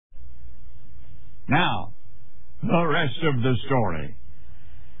Now, the rest of the story.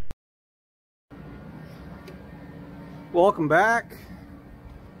 Welcome back.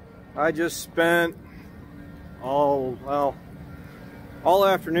 I just spent all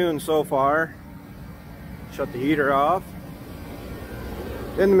afternoon so far. Shut the heater off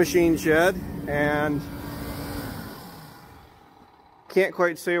in the machine shed, and can't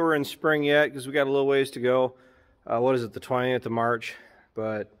quite say we're in spring yet because we got a little ways to go. What is it, the 20th of March?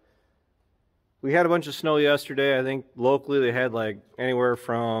 But we had a bunch of snow yesterday. I think locally they had like anywhere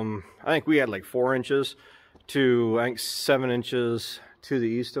from, I think we had like 4 inches to I think 7 inches to the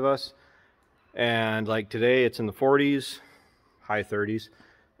east of us. And like today it's in the 40s, high 30s.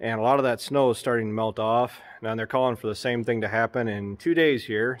 And a lot of that snow is starting to melt off. Now they're calling for the same thing to happen in 2 days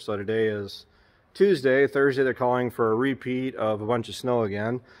here. So today is Tuesday. Thursday they're calling for a repeat of a bunch of snow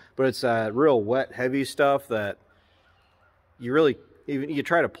again. But it's that real wet, heavy stuff that you really, even you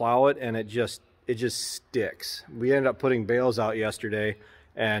try to plow it and it just sticks. We ended up putting bales out yesterday,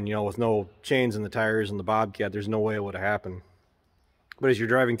 and you know, with no chains in the tires and the Bobcat, there's no way it would have happened. But as you're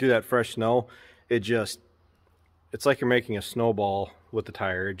driving through that fresh snow, it's like you're making a snowball with the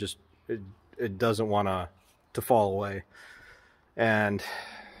tire. It doesn't want to fall away. And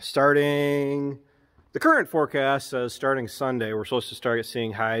starting, the current forecast says starting Sunday, we're supposed to start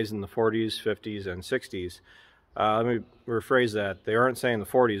seeing highs in the 40s, 50s, and 60s. Let me rephrase that. They aren't saying the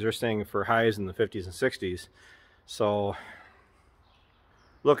 40s, they're saying for highs in the 50s and 60s. So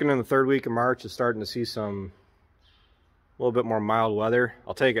looking in the third week of March is starting to see some a little bit more mild weather.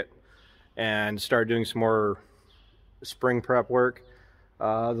 I'll take it, and start doing some more spring prep work.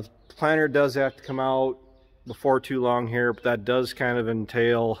 The planter does have to come out before too long here, but that does kind of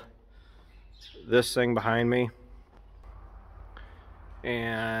entail this thing behind me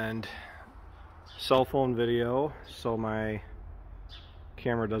and cell phone video, so my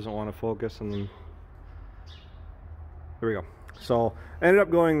camera doesn't want to focus. And then there we go. So I ended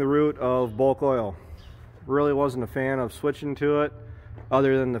up going the route of bulk oil. Really wasn't a fan of switching to it,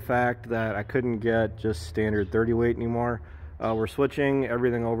 other than the fact that I couldn't get just standard 30 weight anymore. We're switching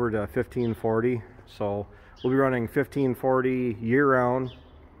everything over to 1540, so we'll be running 1540 year-round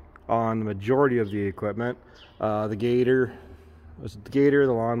on the majority of the equipment. The Gator, the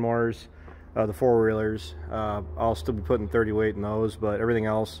lawnmowers, the four-wheelers. I'll still be putting 30 weight in those, but everything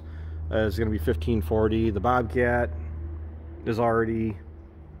else is going to be 1540. The Bobcat is already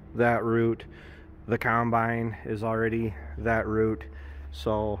that route. The Combine is already that route.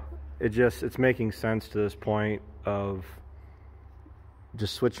 So it's making sense to this point of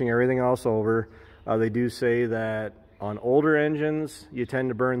just switching everything else over. They do say that on older engines you tend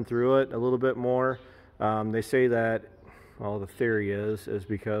to burn through it a little bit more. They say that, well, the theory is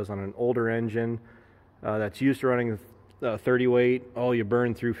because on an older engine that's used to running 30 weight, oh, you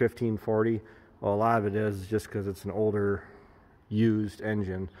burn through 1540. Well, a lot of it is just because it's an older used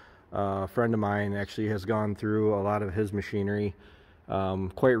engine. A friend of mine actually has gone through a lot of his machinery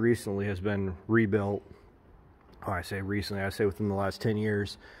quite recently, has been rebuilt. Oh, I say recently, I say within the last 10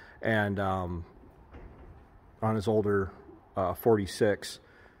 years, and on his older 46,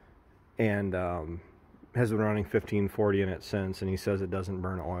 and has been running 1540 in it since, and he says it doesn't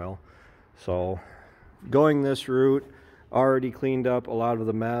burn oil. So going this route, already cleaned up a lot of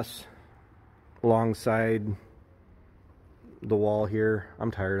the mess alongside the wall here.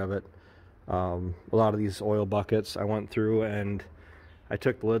 I'm tired of it. A lot of these oil buckets, I went through and I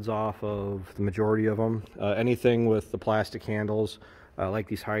took the lids off of the majority of them. Anything with the plastic handles, like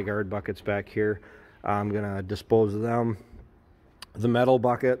these high guard buckets back here, I'm gonna dispose of them. The metal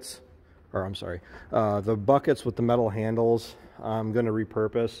buckets, or I'm sorry, the buckets with the metal handles, I'm gonna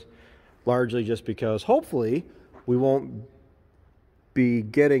repurpose, largely just because hopefully we won't be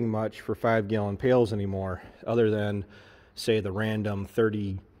getting much for 5-gallon pails anymore, other than say the random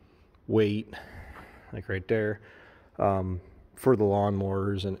 30 weight, like right there, for the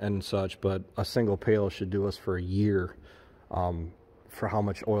lawnmowers and such. But a single pail should do us for a year, for how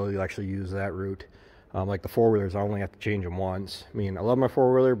much oil you actually use that route. Like the four-wheelers, I only have to change them once. I mean, I love my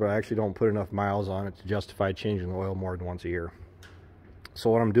four-wheeler, but I actually don't put enough miles on it to justify changing the oil more than once a year. So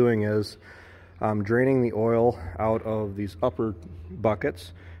what I'm doing is I'm draining the oil out of these upper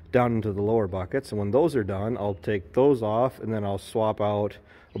buckets down into the lower buckets, and when those are done, I'll take those off, and then I'll swap out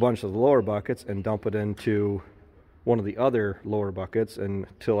a bunch of the lower buckets and dump it into one of the other lower buckets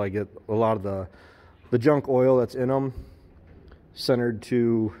until I get a lot of the junk oil that's in them centered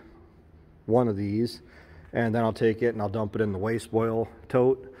to one of these, and then I'll take it and I'll dump it in the waste oil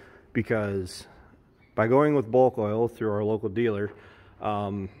tote, because by going with bulk oil through our local dealer,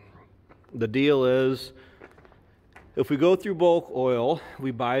 the deal is it If we go through bulk oil, we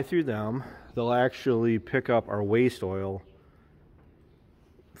buy through them, they'll actually pick up our waste oil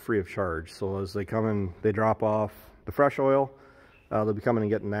free of charge. So as they come in, they drop off the fresh oil, they'll be coming and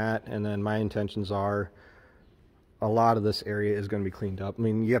getting that. And then my intentions are, a lot of this area is going to be cleaned up. I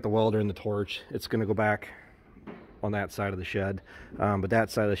mean, you got the welder and the torch, it's going to go back on that side of the shed, but that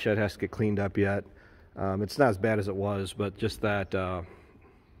side of the shed has to get cleaned up yet. It's not as bad as it was, but just that that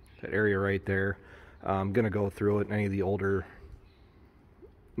area right there, I'm going to go through it, and any of the older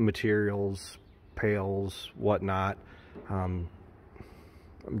materials, pails, whatnot. I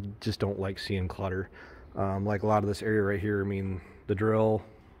just don't like seeing clutter. Like a lot of this area right here, I mean, the drill,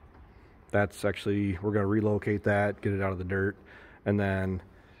 that's actually, we're going to relocate that, get it out of the dirt. And then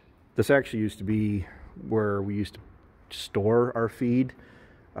this actually used to be where we used to store our feed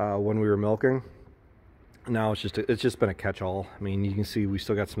when we were milking. Now it's just been a catch-all. I mean, you can see we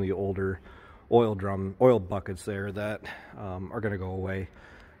still got some of the older oil buckets there that are going to go away.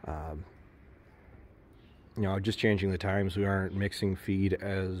 You know, just changing the times, we aren't mixing feed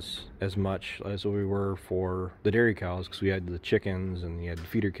as much as we were for the dairy cows, because we had the chickens and you had the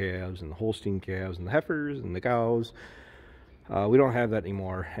feeder calves and the Holstein calves and the heifers and the cows. We don't have that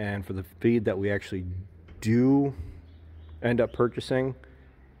anymore, and for the feed that we actually do end up purchasing,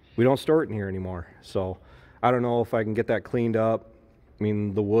 we don't store it in here anymore. So I don't know if I can get that cleaned up. I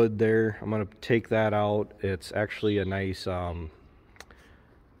mean, the wood there, I'm going to take that out. It's actually a nice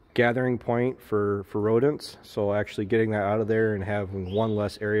gathering point for rodents, so actually getting that out of there and having one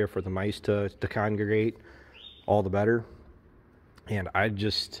less area for the mice to congregate, all the better. And I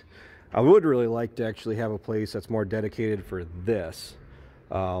would really like to actually have a place that's more dedicated for this.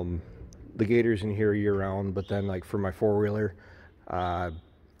 The gators in here year round, but then like for my four-wheeler, I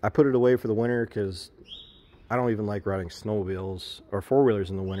put it away for the winter because I don't even like riding snowmobiles or four-wheelers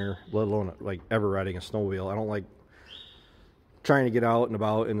in the winter, let alone like ever riding a snowmobile. I don't like trying to get out and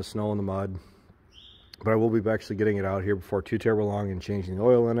about in the snow and the mud. But I will be actually getting it out here before too terrible long and changing the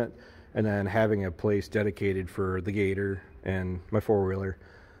oil in it, and then having a place dedicated for the gator and my four-wheeler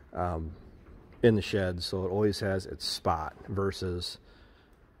in the shed, so it always has its spot, versus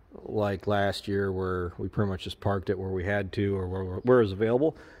like last year where we pretty much just parked it where we had to or where it was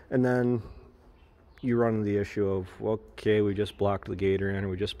available. And then you run into the issue of, okay, we just blocked the gator in, or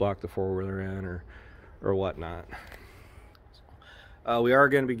we just blocked the four-wheeler in, or whatnot. We are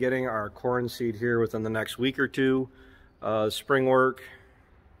going to be getting our corn seed here within the next week or two. Spring work,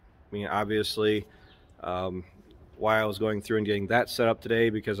 I mean, obviously, why I was going through and getting that set up today,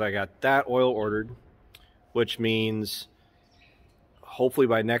 because I got that oil ordered, which means hopefully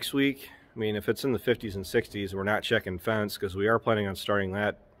by next week, I mean, if it's in the 50s and 60s, we're not checking fence, because we are planning on starting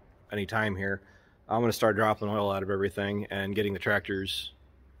that anytime here. I'm going to start dropping oil out of everything and getting the tractors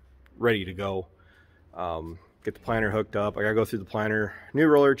ready to go. Get the planter hooked up. I gotta go through the planter, new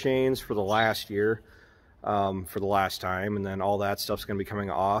roller chains for the last year, for the last time, and then all that stuff's gonna be coming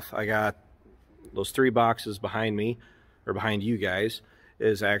off. I got those 3 boxes behind me, or behind you guys,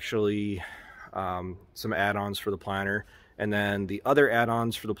 is actually some add-ons for the planter, and then the other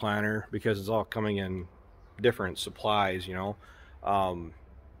add-ons for the planter, because it's all coming in different supplies, you know.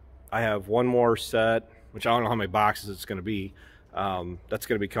 I have one more set, which I don't know how many boxes it's gonna be. That's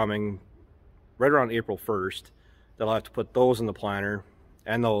gonna be coming right around April 1st. They'll have to put those in the planter,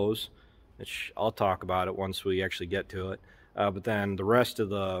 and those, which I'll talk about it once we actually get to it. But then the rest of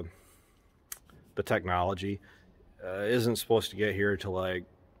the technology isn't supposed to get here till like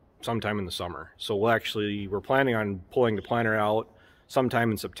sometime in the summer. So we're planning on pulling the planter out sometime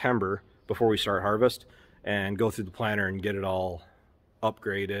in September before we start harvest, and go through the planter and get it all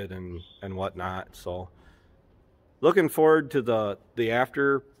upgraded and whatnot. So looking forward to the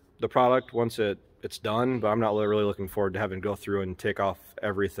after the product once it's done, but I'm not really looking forward to having to go through and take off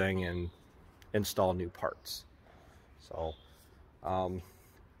everything and install new parts. So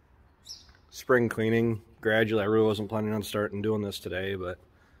spring cleaning gradually. I really wasn't planning on starting doing this today, but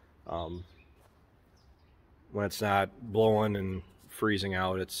when it's not blowing and freezing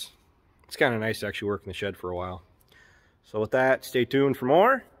out, it's kind of nice to actually work in the shed for a while. So with that, stay tuned for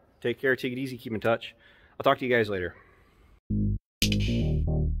more. Take care, take it easy, keep in touch. I'll talk to you guys later.